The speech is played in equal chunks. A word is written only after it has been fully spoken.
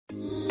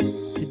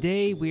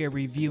Today we are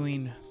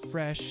reviewing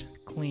Fresh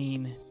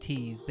Clean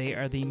Tees. They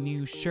are the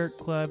new shirt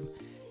club.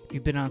 If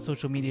you've been on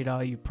social media at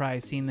all, you've probably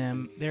seen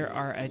them. There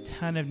are a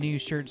ton of new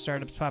shirt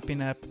startups popping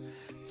up.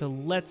 So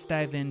let's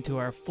dive into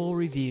our full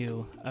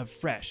review of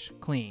Fresh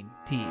Clean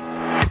Tees.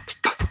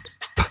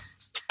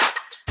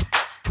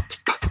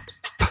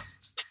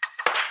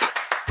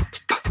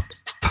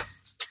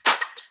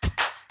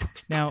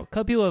 Now, a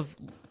couple people have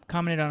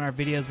commented on our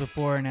videos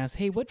before and asked,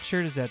 hey, what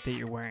shirt is that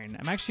you're wearing?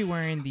 I'm actually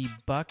wearing the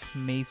Buck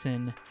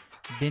Mason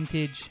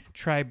Vintage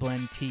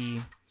Tri-Blend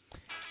tee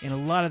in a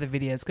lot of the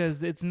videos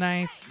because it's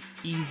nice,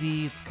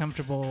 easy, it's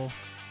comfortable,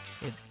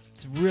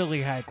 it's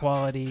really high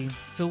quality.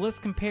 So let's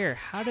compare,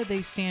 how do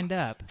they stand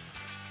up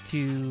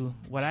to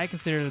what I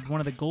consider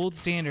one of the gold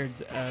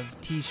standards of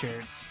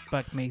t-shirts,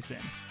 Buck Mason.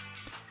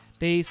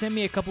 They sent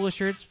me a couple of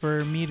shirts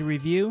for me to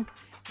review,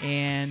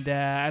 and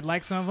I'd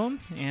like some of them,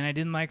 and I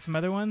didn't like some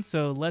other ones,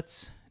 so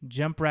let's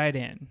jump right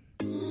in.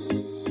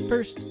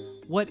 First,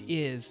 what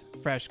is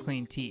Fresh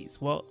Clean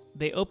Tees? Well,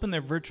 they opened their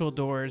virtual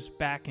doors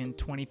back in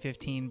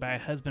 2015 by a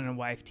husband and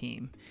wife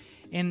team,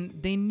 and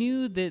they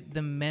knew that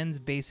the men's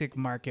basic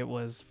market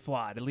was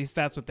flawed. At least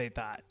that's what they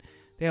thought.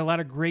 They had a lot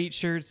of great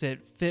shirts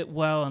that fit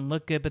well and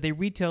look good, but they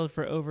retailed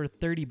for over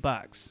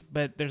 $30.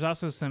 But there's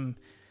also some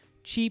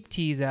cheap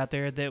tees out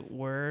there that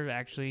were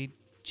actually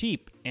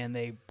cheap, and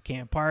they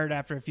came apart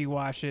after a few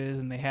washes,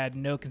 and they had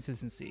no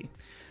consistency.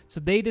 So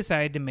they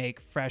decided to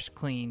make Fresh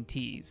Clean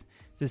Tees.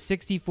 It's a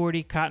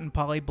 60-40 cotton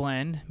poly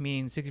blend,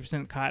 meaning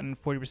 60% cotton,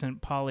 40%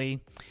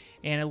 poly,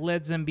 and it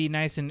lets them be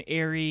nice and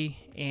airy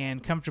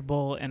and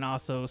comfortable and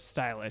also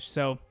stylish.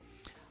 So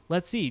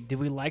let's see, did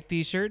we like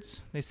these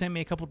shirts? They sent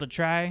me a couple to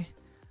try.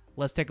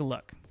 Let's take a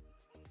look.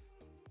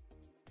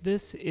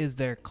 This is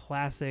their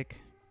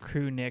classic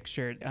crew neck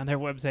shirt. On their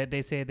website,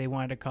 they say they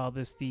wanted to call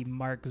this the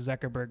Mark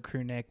Zuckerberg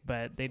crew neck,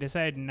 but they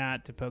decided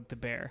not to poke the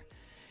bear.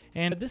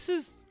 And this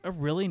is a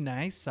really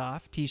nice,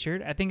 soft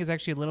t-shirt. I think it's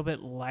actually a little bit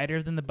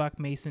lighter than the Buck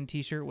Mason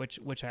t-shirt,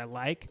 which I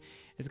like.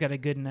 It's got a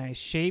good, nice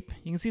shape.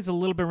 You can see it's a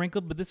little bit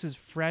wrinkled, but this is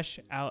fresh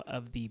out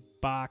of the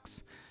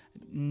box.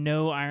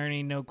 No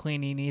ironing, no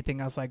cleaning, anything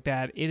else like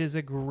that. It is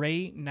a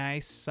great,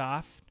 nice,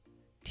 soft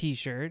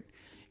t-shirt,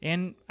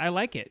 and I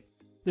like it.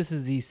 This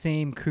is the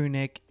same crew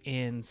neck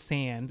in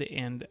sand,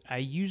 and I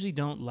usually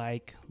don't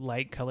like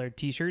light colored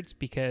t-shirts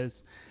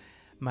because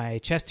my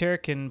chest hair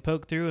can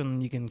poke through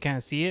and you can kind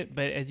of see it,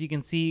 but as you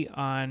can see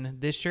on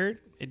this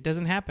shirt, it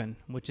doesn't happen,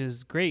 which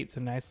is great. It's a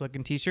nice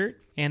looking t-shirt.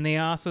 And they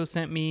also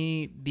sent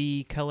me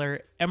the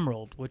color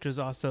Emerald, which was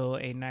also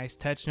a nice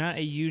touch. Not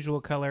a usual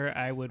color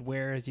I would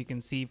wear, as you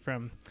can see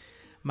from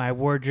my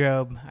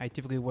wardrobe. I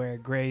typically wear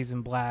grays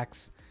and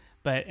blacks,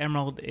 but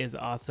Emerald is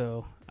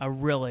also a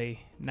really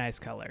nice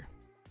color.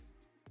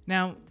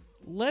 Now,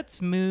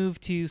 let's move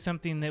to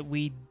something that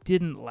we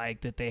didn't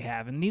like that they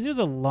have, and these are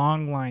the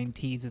Longline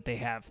tees that they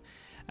have.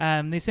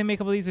 They sent me a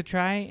couple of these to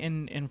try,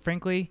 and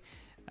frankly,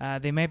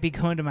 they might be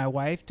going to my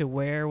wife to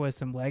wear with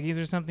some leggings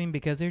or something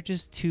because they're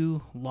just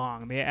too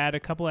long. They add a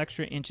couple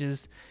extra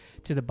inches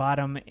to the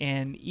bottom,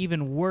 and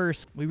even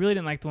worse, we really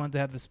didn't like the ones that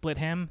have the split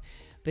hem.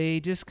 They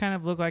just kind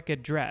of look like a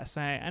dress.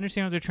 I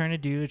understand what they're trying to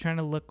do. They're trying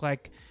to look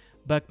like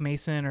Buck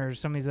Mason or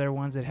some of these other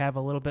ones that have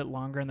a little bit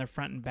longer in their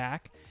front and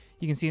back.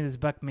 You can see in this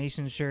Buck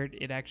Mason shirt,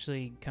 it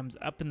actually comes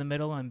up in the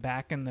middle and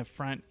back in the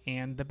front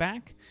and the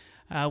back,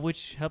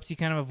 which helps you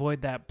kind of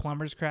avoid that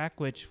plumber's crack,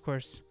 which of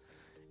course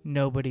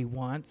nobody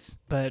wants.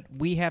 But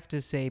we have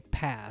to say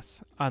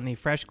pass on the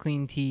Fresh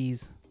Clean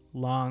Tees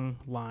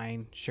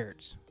Longline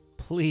shirts.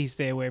 Please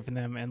stay away from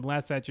them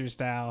unless that's your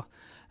style.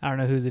 I don't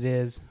know whose it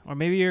is. Or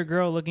maybe you're a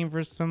girl looking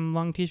for some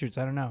long t-shirts.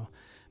 I don't know.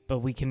 But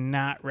we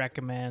cannot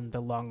recommend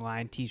the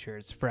Longline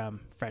t-shirts from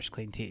Fresh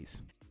Clean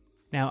Tees.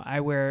 Now, I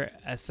wear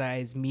a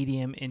size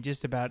medium in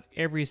just about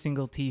every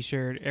single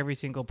t-shirt, every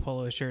single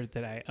polo shirt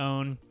that I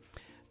own.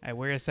 I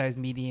wear a size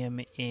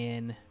medium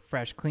in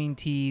Fresh Clean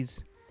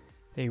Tees.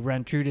 They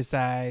run true to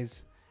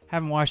size.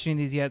 Haven't washed any of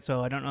these yet,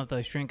 so I don't know if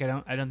they'll shrink.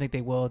 I don't think they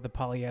will with the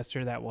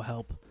polyester. That will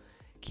help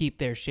keep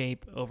their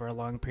shape over a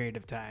long period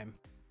of time.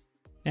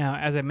 Now,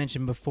 as I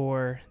mentioned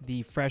before,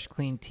 the Fresh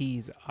Clean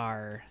Tees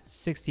are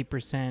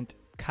 60%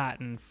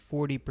 cotton,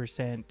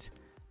 40%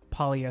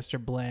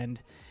 polyester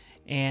blend.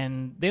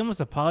 And they almost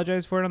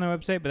apologize for it on their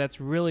website, but that's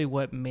really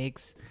what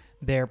makes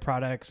their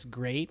products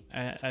great.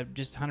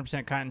 Just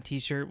 100% cotton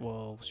t-shirt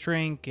will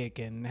shrink. It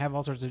can have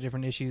all sorts of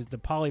different issues. The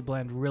poly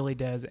blend really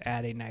does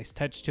add a nice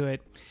touch to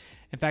it.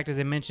 In fact, as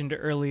I mentioned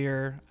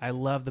earlier, I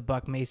love the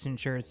Buck Mason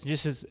shirts.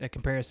 Just as a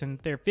comparison,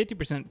 they're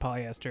 50%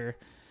 polyester,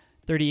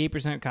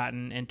 38%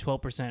 cotton, and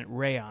 12%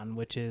 rayon,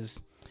 which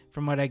is,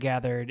 from what I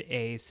gathered,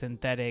 a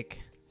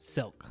synthetic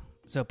silk.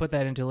 So put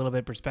that into a little bit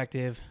of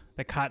perspective.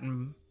 The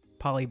cotton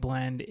poly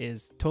blend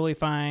is totally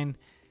fine.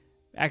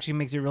 Actually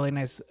makes it really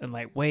nice and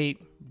lightweight,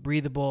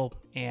 breathable,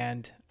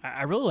 and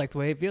I really like the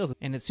way it feels,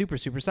 and it's super,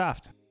 super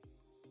soft.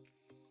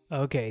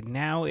 Okay,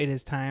 now it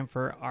is time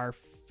for our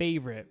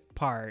favorite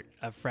part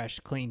of Fresh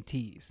Clean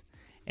Tees,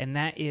 and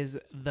that is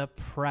the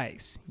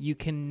price. You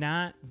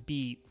cannot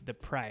beat the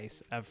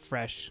price of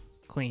Fresh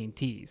Clean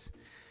Tees.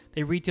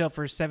 They retail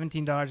for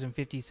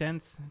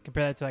 $17.50.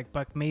 Compare that to like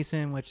Buck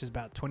Mason, which is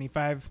about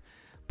 $25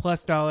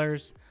 plus.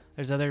 There's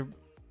other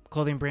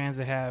clothing brands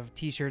that have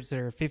t-shirts that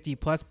are 50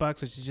 plus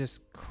bucks, which is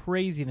just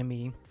crazy to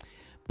me.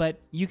 But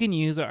you can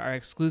use our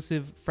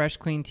exclusive Fresh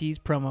Clean Tees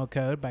promo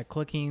code by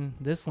clicking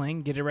this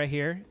link, get it right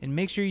here, and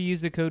make sure you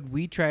use the code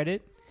We Tried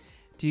It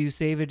to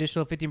save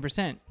additional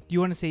 15%. Do you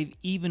want to save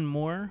even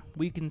more?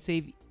 We can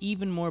save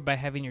even more by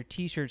having your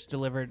t-shirts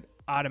delivered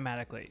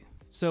automatically.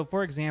 So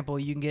for example,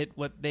 you can get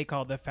what they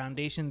call the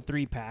Foundation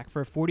 3-pack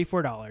for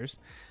 $44.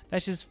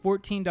 That's just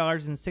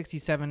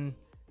 $14.67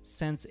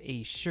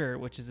 a shirt,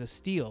 which is a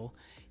steal.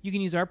 You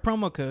can use our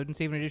promo code and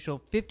save an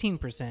additional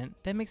 15%.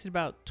 That makes it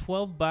about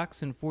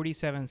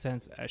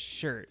 $12.47 a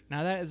shirt.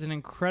 Now that is an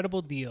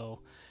incredible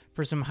deal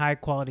for some high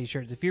quality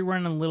shirts. If you're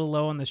running a little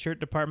low in the shirt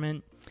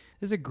department,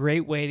 this is a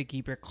great way to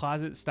keep your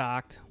closet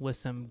stocked with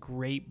some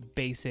great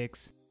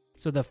basics.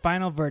 So the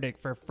final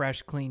verdict for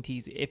Fresh Clean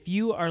Tees: if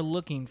you are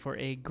looking for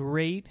a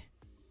great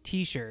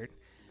t-shirt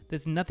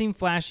that's nothing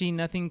flashy,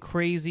 nothing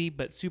crazy,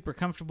 but super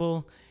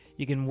comfortable,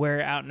 you can wear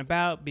it out and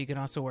about, but you can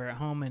also wear it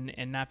home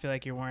and not feel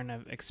like you're wearing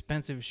an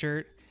expensive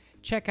shirt,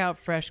 check out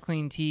Fresh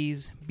Clean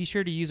Tees. Be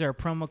sure to use our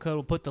promo code.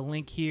 We'll put the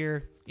link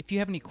here. If you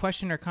have any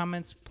question or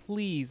comments,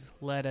 please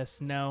let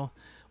us know.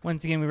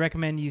 Once again, we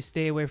recommend you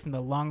stay away from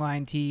the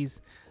Longline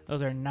tees.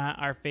 Those are not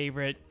our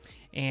favorite.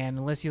 And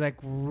unless you like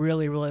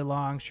really, really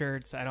long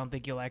shirts, I don't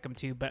think you'll like them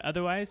too. But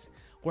otherwise,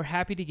 we're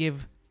happy to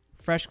give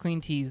Fresh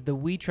Clean Tees the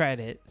We Tried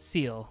It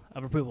seal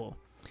of approval.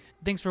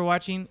 Thanks for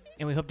watching,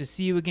 and we hope to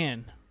see you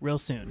again real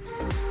soon.